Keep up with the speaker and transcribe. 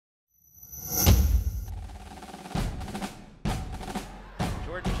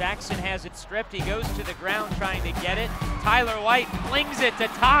Jackson has it stripped. He goes to the ground trying to get it. Tyler White flings it to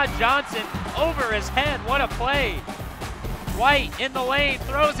Todd Johnson over his head. What a play. White in the lane,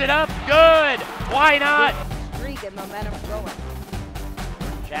 throws it up. Good. Why not? Streak and momentum going.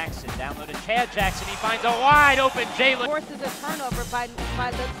 Jackson down low to Chad Jackson. He finds a wide open Jalen. Forces a turnover by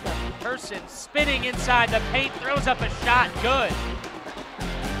Lipscomb. Person spinning inside the paint, throws up a shot. Good.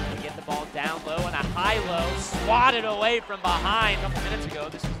 They get the ball down low and a high-low, swatted away from behind. A couple minutes ago,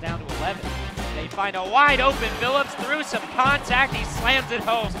 this was down to 11. They find a wide open Phillips through some contact. He slams it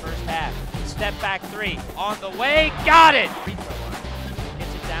home. First half. Step back three. On the way. Got it. Free throw line.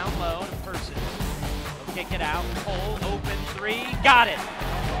 Gets it down low to Person. He'll kick it out. Cole open three. Got it.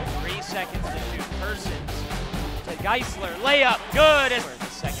 3 seconds to shoot. Persons to Geisler. Layup. Good. In the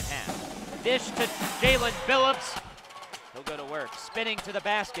second half. Dish to Jalen Phillips. He'll go to work. Spinning to the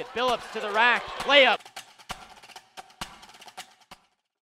basket. Phillips to the rack. Layup.